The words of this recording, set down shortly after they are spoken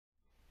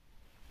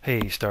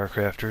Hey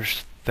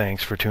Starcrafters,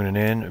 thanks for tuning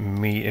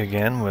in. Me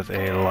again with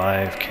a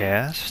live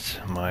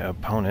cast. My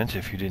opponent,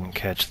 if you didn't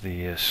catch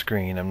the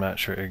screen, I'm not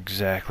sure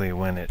exactly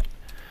when it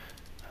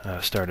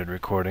started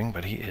recording,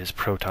 but he is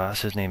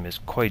Protoss. His name is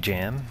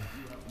Koijam,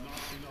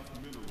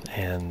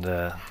 and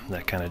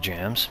that kind of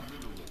jams.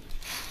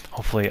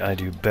 Hopefully I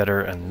do better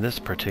in this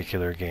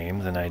particular game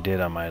than I did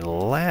on my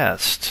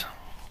last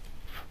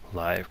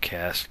live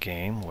cast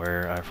game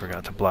where I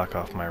forgot to block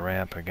off my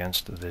ramp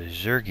against the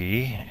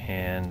Zergi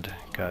and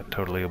got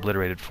totally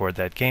obliterated for it.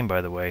 That game,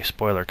 by the way,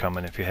 spoiler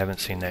coming if you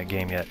haven't seen that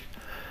game yet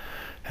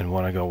and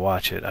want to go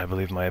watch it. I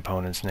believe my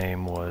opponent's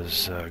name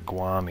was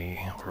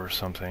Guami or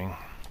something.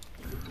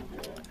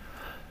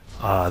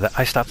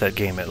 I stopped that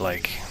game at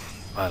like,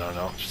 I don't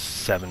know,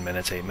 7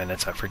 minutes, 8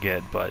 minutes, I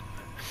forget, but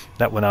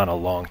that went on a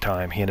long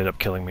time. He ended up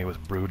killing me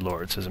with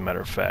Broodlords, as a matter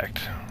of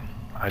fact.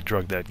 I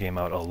drugged that game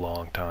out a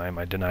long time.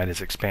 I denied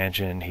his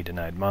expansion, he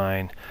denied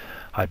mine.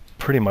 I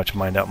pretty much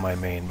mined out my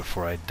main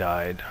before I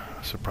died,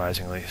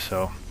 surprisingly.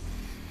 So,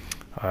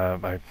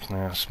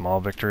 small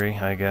victory,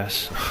 I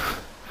guess.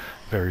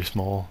 Very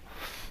small.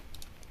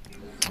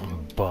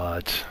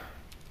 But,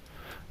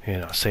 you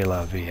know, c'est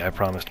la vie. I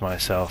promised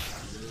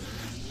myself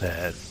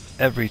that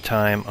every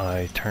time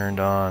I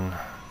turned on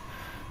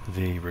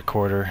the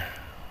recorder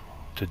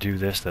to do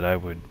this, that I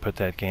would put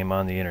that game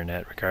on the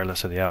internet,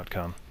 regardless of the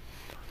outcome.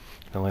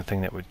 The only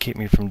thing that would keep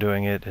me from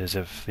doing it is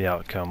if the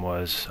outcome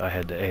was I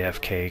had to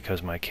AFK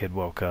because my kid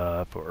woke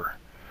up or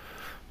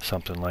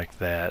something like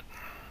that,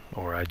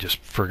 or I just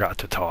forgot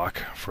to talk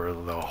for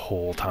the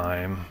whole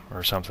time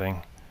or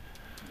something.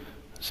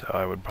 So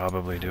I would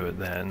probably do it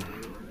then.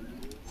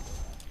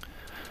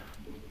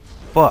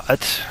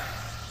 But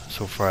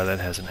so far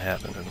that hasn't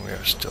happened and we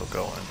are still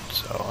going.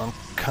 So I'm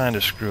kind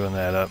of screwing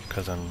that up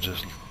because I'm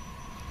just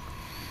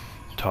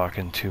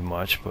talking too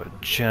much, but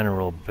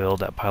general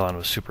build, that pylon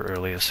was super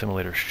early.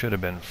 Assimilator should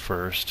have been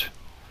first,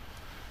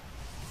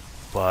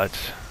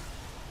 but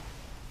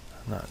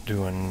not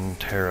doing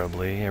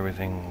terribly.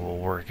 Everything will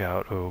work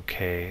out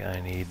okay.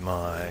 I need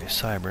my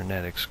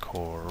cybernetics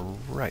core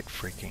right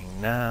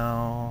freaking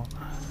now,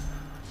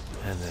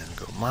 and then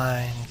go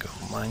mine, go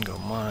mine, go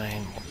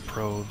mine. More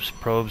probes.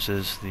 Probes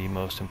is the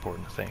most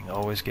important thing.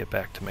 Always get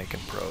back to making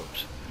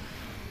probes,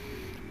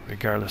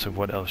 regardless of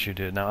what else you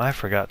did. Now, I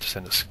forgot to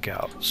send a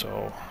scout,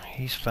 so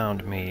he's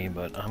found me,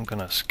 but I'm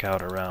going to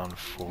scout around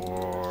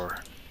for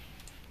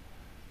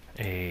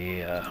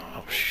a...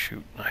 oh,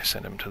 shoot. I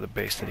sent him to the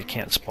base that he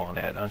can't spawn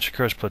at. On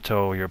Shakuras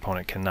Plateau, your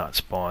opponent cannot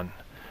spawn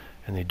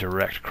in the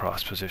direct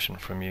cross position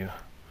from you.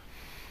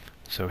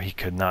 So he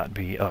could not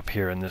be up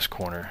here in this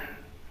corner.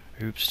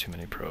 Oops, too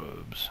many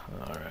probes.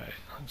 Alright,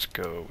 let's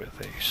go with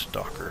a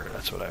stalker.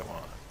 That's what I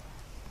want.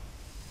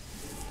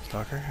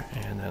 Stalker,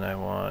 and then I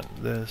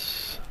want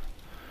this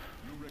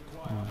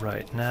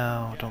right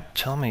now. Don't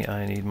tell me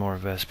I need more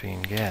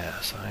Vespene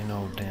gas. I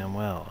know damn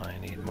well I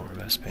need more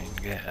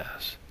Vespene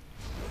gas.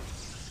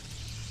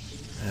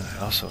 And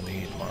I also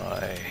need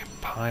my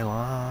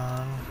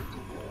pylon.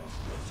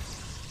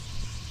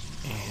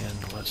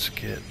 And let's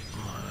get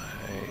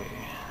my...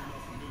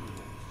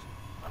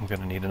 I'm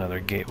gonna need another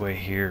gateway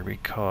here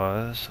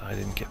because I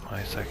didn't get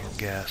my second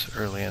gas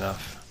early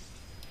enough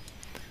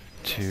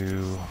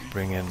to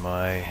bring in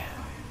my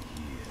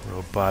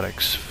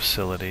robotics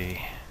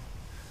facility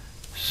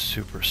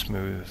super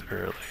smooth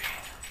early.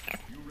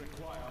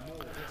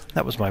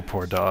 That was my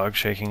poor dog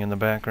shaking in the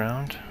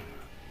background.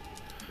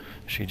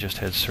 She just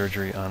had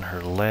surgery on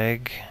her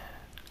leg.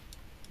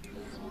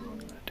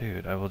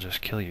 Dude, I will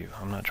just kill you.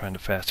 I'm not trying to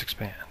fast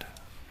expand.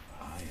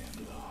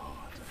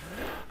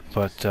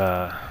 But,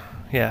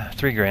 yeah,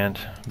 $3 grand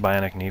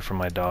bionic knee for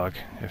my dog.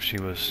 If she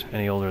was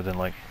any older than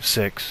like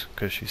 6,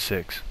 because she's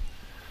 6.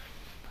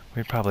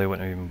 We probably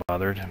wouldn't have even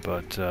bothered,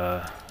 but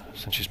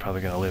since she's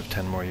probably going to live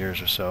 10 more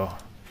years or so,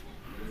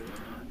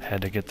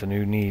 had to get the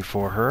new knee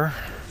for her,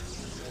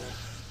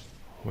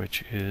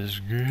 which is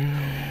good.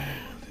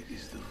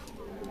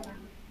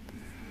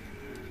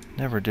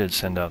 Never did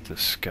send out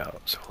this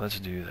scout, so let's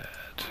do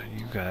that.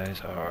 You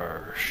guys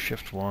are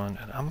shift 1,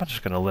 and I'm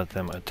just going to let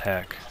them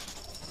attack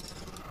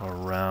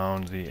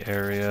around the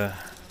area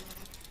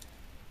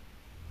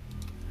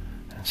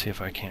and see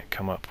if I can't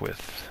come up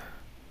with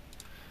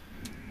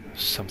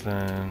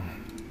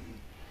something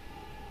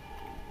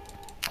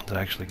to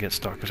actually get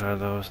stalkers out of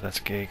those. That's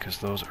gay because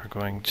those are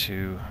going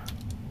to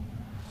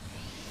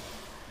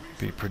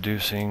be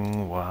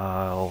producing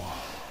while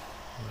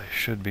they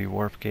should be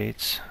warp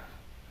gates,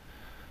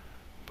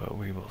 but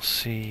we will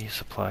see.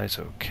 Supplies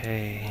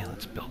okay.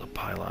 Let's build a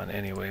pylon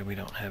anyway. We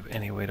don't have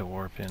any way to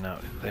warp in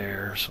out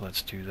there, so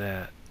let's do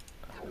that.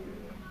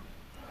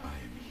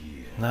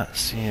 Not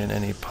seeing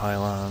any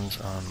pylons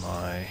on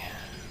my...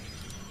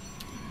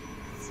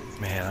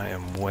 Man, I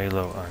am way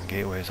low on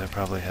gateways. I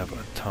probably have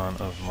a ton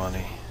of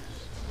money.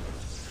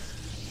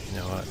 You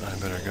know what? I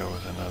better go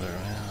with another.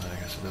 Well, I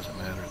guess it doesn't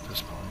matter at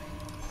this point.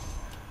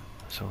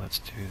 So let's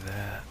do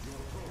that.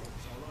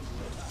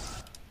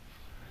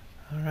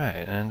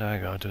 Alright, and I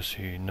got to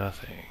see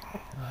nothing.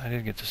 I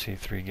did get to see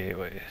 3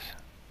 gateways.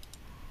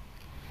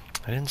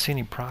 I didn't see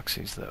any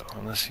proxies though,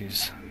 unless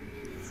he's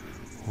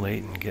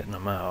late in getting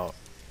them out.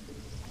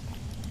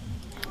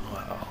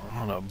 Wow,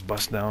 I'm gonna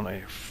bust down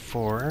a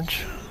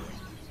forge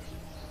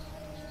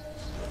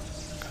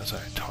because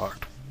I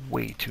talked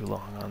way too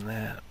long on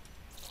that.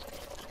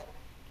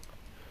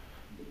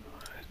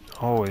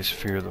 I always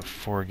fear the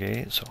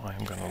 4-gate, so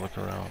I'm gonna look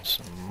around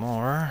some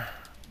more.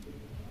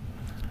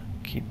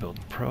 Keep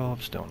building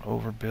probes, don't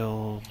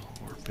overbuild,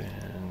 warp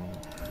in.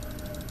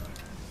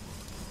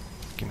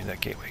 Give me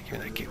that gateway, give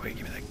me that gateway,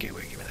 give me that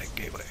gateway, give me that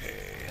gateway.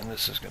 And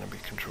this is going to be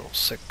control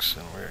 6,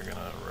 and we're going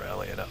to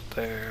rally it out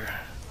there.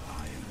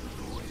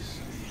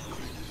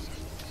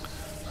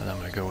 And I'm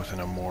going to go with an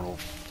immortal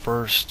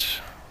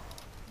first.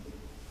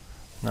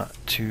 Not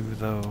 2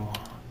 though.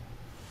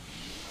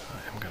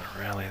 I'm going to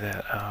rally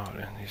that out,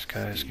 and these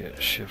guys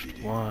get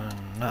shift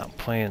 1. Not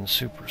playing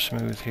super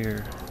smooth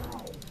here.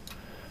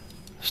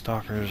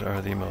 Stalkers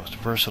are the most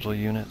versatile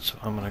unit, so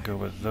I'm going to go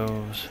with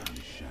those.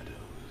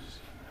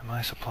 Am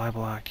I supply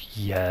blocked?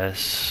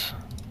 Yes.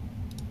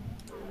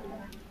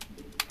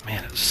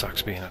 Man, it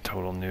sucks being a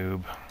total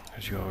noob,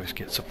 because you always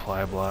get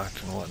supply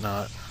blocked and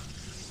whatnot.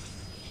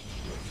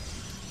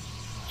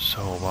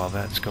 So while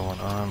that's going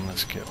on,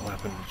 let's get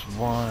weapons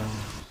 1.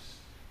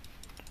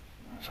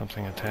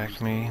 Something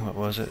attacked me. What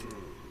was it?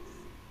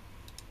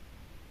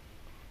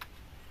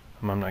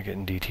 I'm not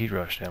getting DT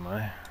rushed, am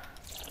I? I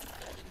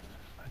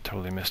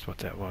totally missed what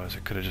that was.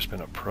 It could have just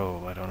been a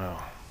probe, I don't know.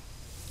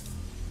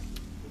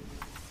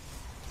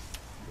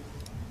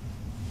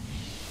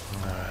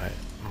 Alright,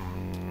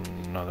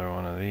 another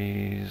one of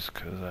these,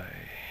 because I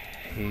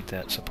hate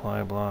that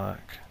supply block.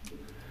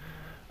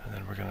 And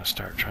then we're going to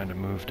start trying to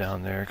move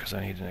down there, because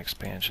I need an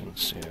expansion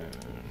soon.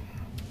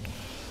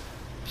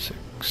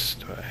 6,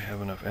 do I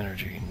have enough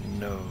energy?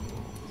 No.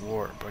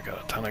 Warp, I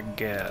got a ton of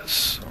gas,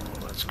 so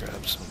let's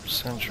grab some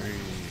sentries.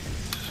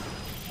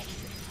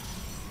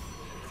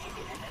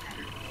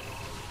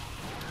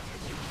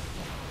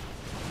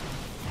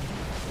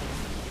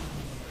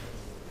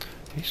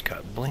 He's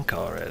got blink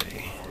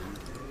already.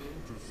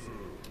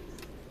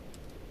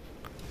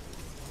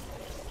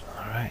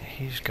 Alright,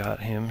 he's got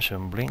him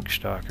some blink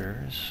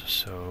stalkers,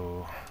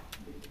 so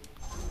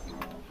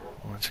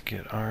let's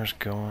get ours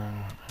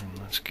going, and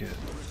let's get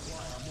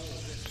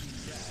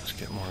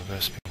more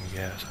Vespene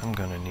gas. I'm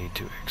gonna need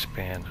to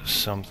expand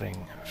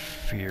something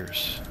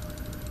fierce.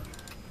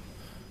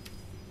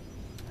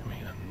 I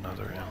mean,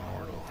 another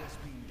immortal.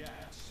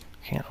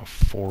 Can't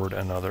afford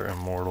another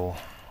immortal.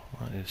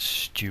 That is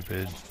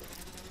stupid.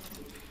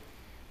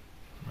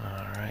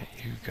 Alright,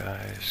 you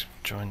guys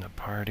join the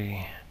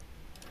party.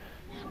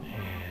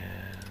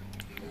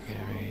 And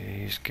give me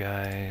these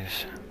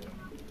guys.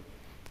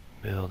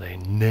 Build a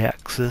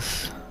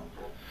nexus.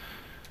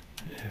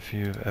 If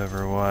you've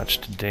ever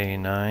watched Day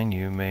 9,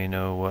 you may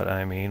know what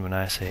I mean when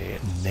I say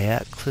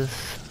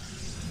nexus.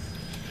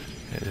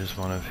 It is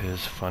one of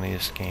his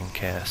funniest game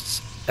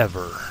casts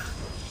ever.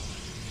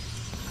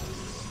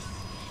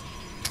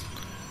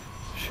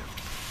 Shift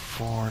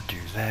 4, do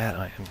that.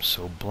 I am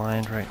so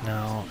blind right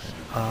now. And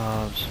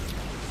obs.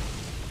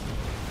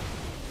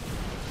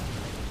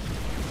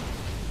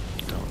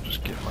 Don't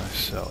just get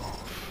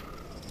myself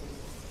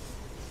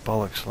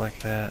bullocks like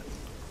that.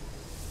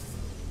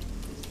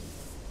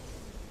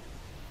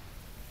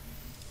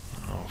 I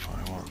don't know if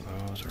I want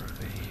those or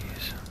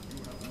these.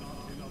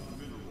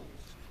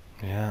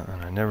 Yeah,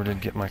 and I never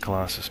did get my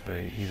Colossus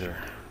Bay either.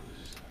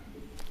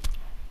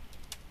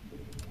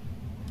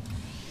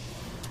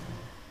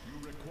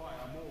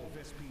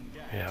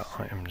 Yeah,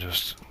 I am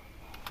just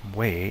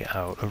way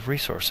out of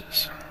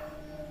resources.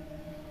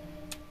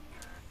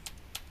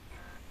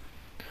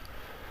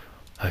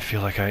 I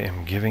feel like I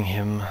am giving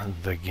him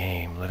the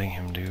game, letting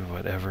him do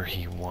whatever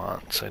he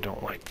wants. I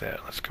don't like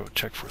that. Let's go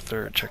check for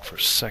 3rd, check for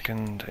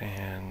 2nd,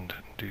 and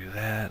do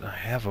that. I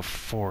have a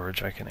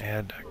forge. I can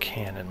add a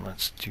cannon.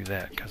 Let's do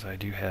that, because I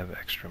do have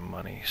extra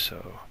money.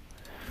 So,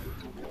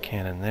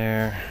 cannon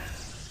there.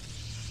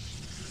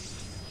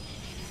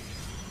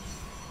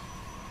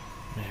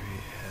 Maybe,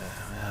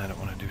 I don't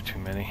want to do too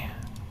many.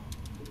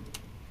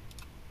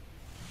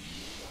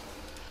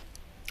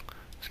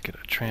 Get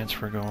a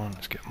transfer going.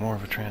 Let's get more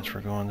of a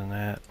transfer going than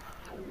that.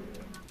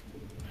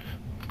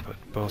 Put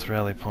both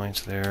rally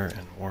points there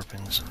and warp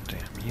in some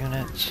damn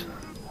units.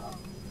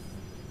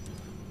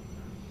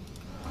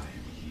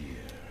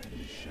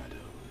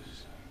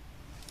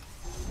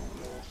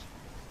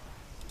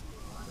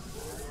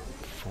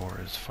 Four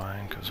is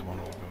fine because 1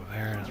 will go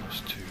there and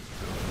those 2 go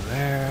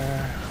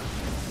there.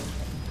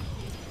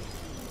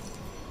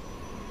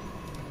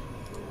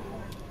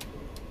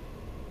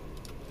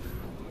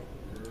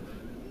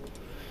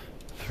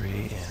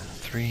 Three and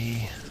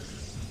 3.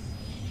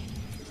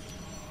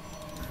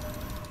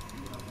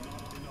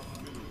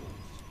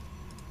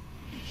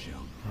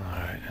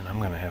 Alright, and I'm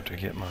gonna have to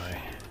get my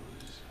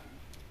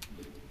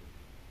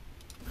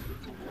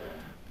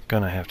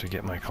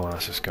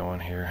Colossus going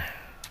here.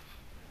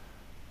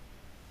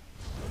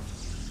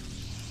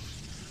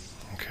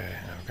 Okay,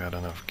 I've got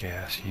enough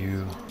gas.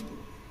 You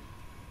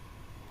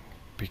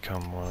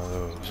become one of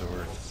those,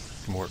 or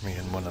warp me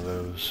in one of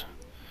those.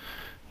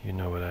 You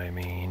know what I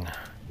mean.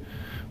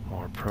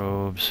 More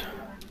probes.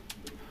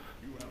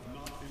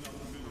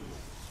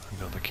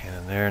 Build a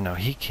cannon there. Now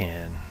he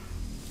can,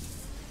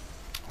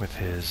 with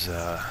his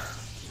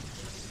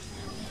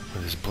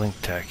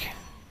blink tech,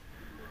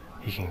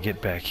 he can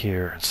get back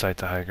here and sight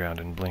the high ground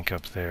and blink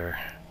up there.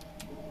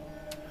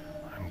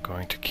 I'm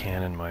going to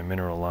cannon my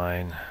mineral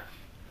line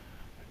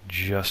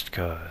just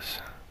 'cause.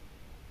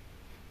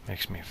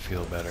 Makes me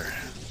feel better.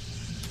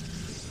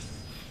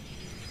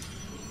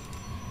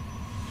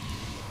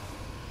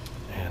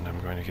 And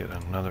I'm going to get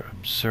another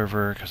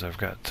observer because I've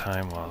got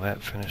time while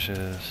that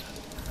finishes.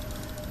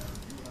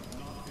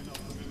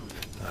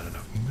 Not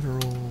enough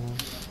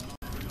minerals.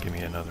 Give me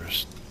another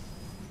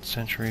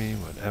century.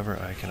 Whatever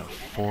I can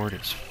afford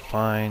is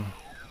fine.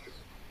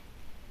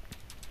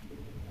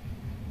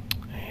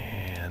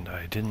 And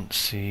I didn't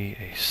see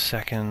a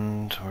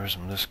second. Where's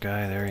this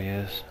guy? There he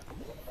is.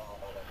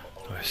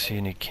 Do I see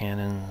any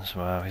cannons?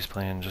 Wow, he's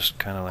playing just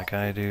kind of like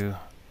I do.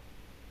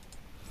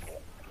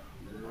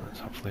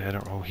 Hopefully I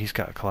don't... Oh, he's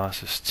got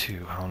Colossus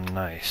too. How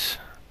nice.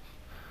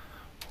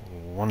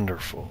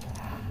 Wonderful.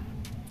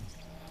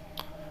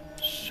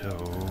 So...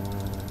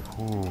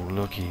 Ooh,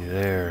 looky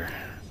there.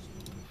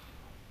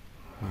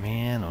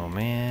 Man, oh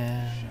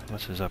man.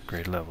 What's his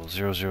upgrade level?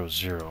 000.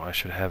 I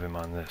should have him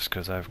on this,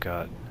 because I've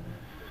got...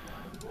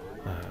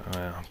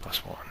 well,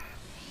 +1.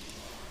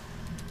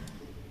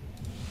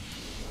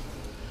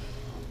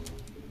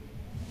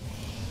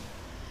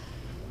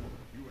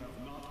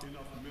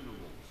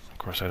 Of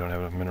course, I don't have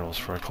enough minerals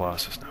for a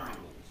Colossus now.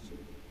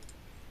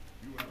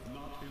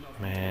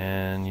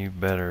 Man, you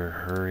better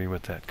hurry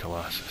with that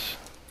Colossus.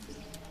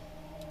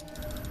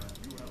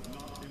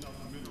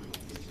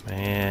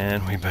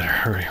 Man, we better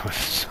hurry with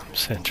some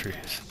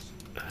sentries.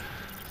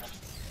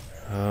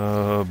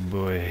 Oh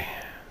boy.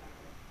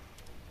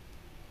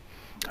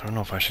 I don't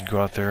know if I should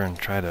go out there and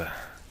try to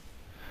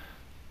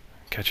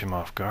catch him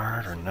off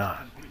guard or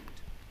not.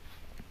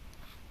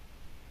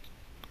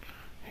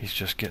 He's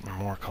just getting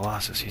more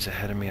Colossus. He's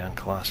ahead of me on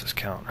Colossus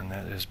count, and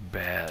that is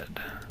bad.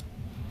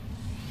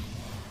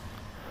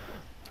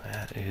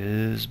 That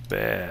is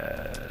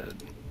bad.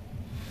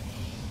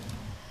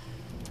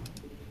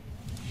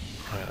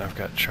 Alright, I've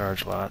got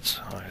charge lots.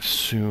 I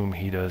assume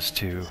he does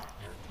too.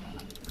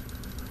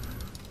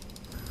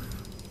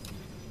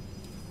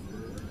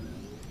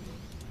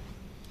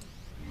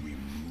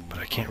 But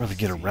I can't really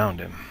get around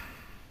him.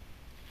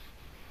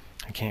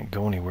 I can't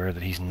go anywhere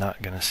that he's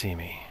not going to see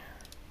me.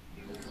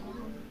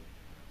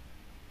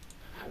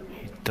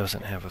 He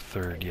doesn't have a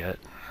third yet.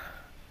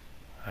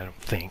 I don't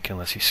think,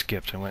 unless he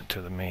skipped and went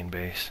to the main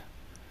base.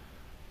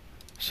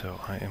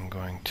 So I am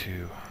going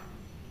to...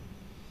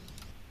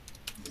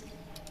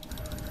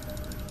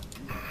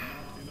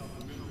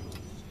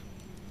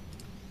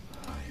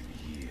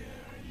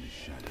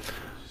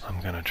 I'm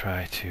going to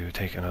try to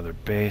take another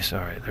base.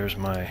 Alright, there's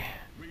my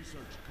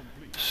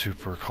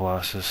Super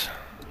Colossus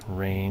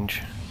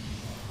range.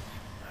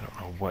 I don't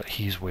know what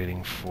he's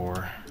waiting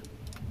for.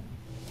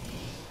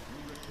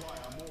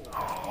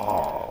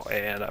 Oh,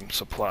 and I'm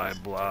supply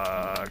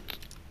blocked.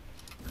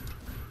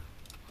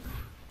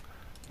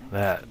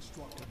 That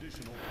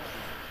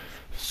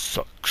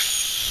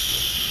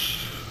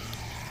sucks.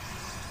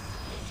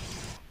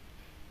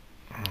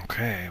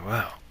 Okay,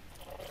 wow.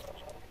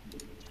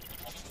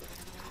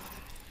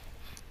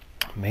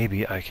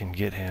 Maybe I can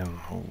get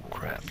him. Oh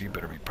crap, you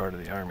better be part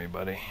of the army,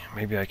 buddy.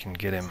 Maybe I can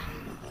get him.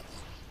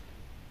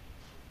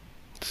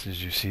 Did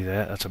you see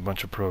that? That's a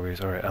bunch of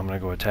probies. Alright, I'm gonna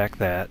go attack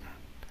that.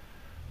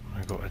 I'm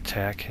gonna go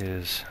attack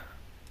his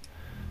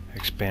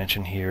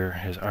expansion here.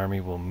 His army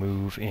will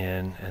move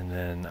in, and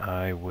then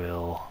I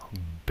will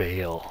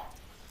bail.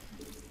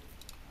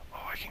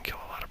 Oh, I can kill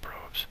a lot of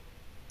probes.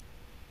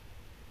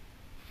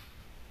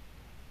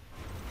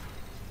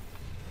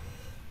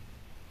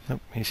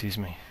 Nope, he sees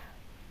me.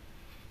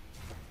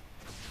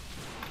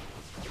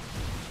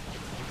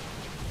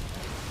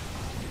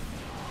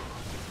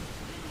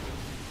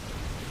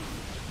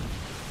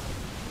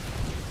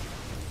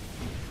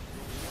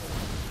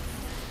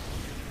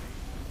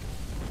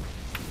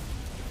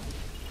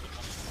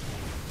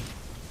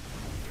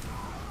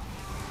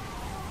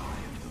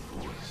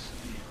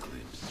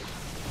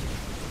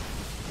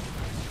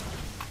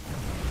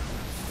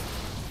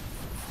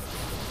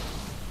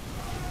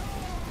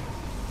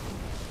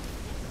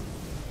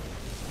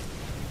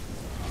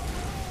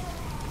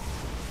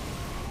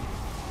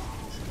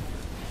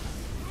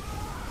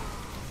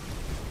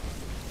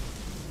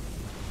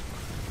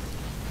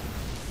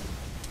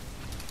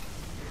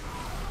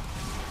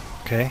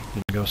 Okay,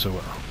 didn't go so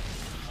well.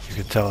 You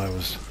could tell I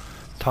was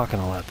talking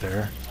a lot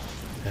there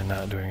and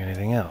not doing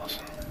anything else.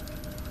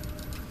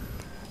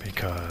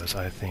 Because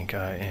I think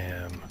I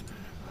am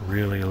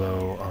really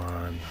low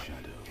on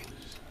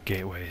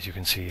gateways. You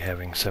can see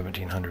having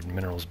 1,700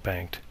 minerals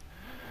banked,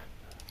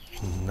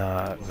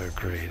 not the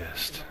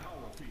greatest.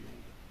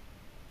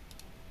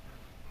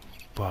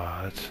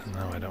 But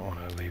now I don't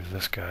want to leave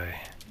this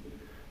guy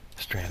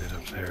stranded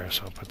up there,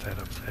 so I'll put that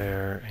up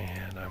there,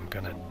 and I'm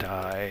gonna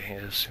die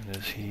as soon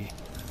as he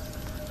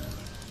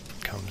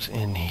comes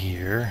in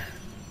here.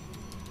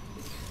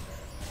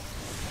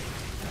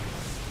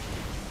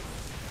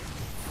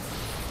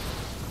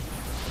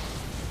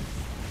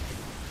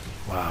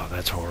 Wow,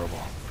 that's horrible.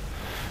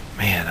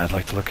 Man, I'd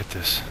like to look at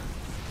this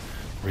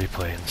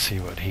replay and see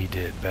what he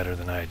did better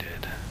than I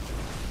did.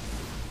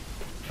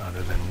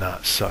 Other than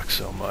not suck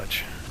so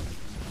much.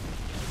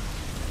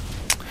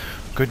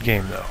 Good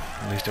game though.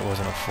 At least it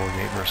wasn't a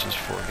 4-gate versus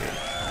 4-gate.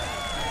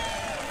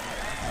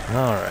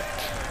 Alright.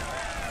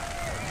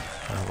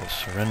 I will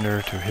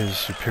surrender to his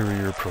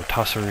superior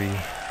protossery.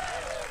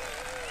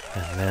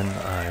 And then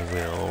I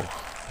will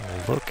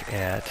look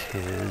at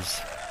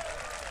his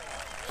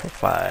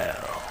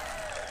profile.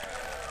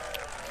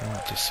 I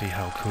want to see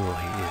how cool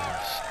he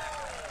is.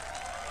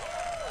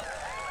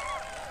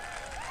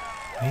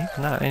 He's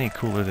not any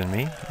cooler than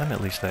me. I'm at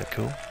least that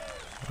cool.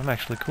 I'm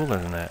actually cooler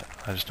than that.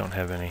 I just don't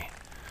have any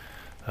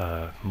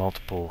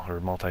multiple or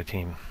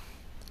multi-team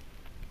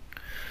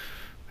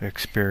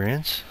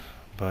experience.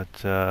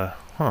 But,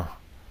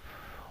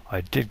 I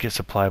did get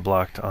supply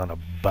blocked on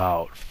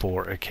about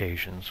 4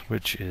 occasions,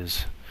 which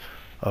is,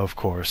 of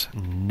course,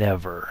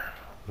 never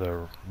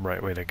the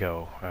right way to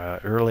go.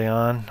 Early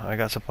on, I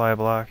got supply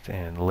blocked,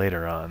 and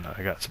later on,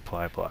 I got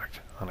supply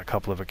blocked on a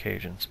couple of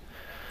occasions.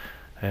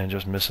 And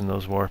just missing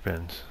those warp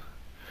ins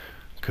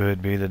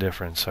could be the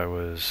difference. I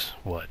was,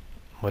 what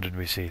did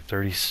we see?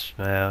 30,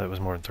 it was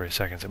more than 30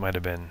 seconds. It might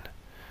have been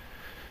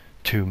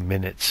 2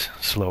 minutes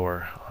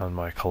slower on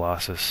my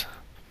Colossus.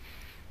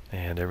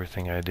 And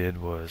everything I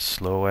did was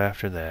slow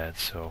after that,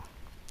 so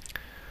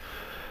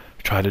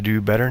try to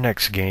do better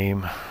next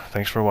game.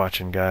 Thanks for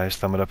watching, guys.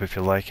 Thumb it up if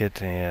you like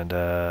it, and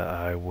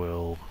I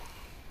will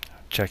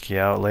check you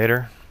out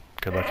later.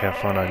 Good luck, have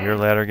fun on your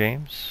ladder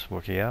games.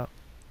 Wookie out.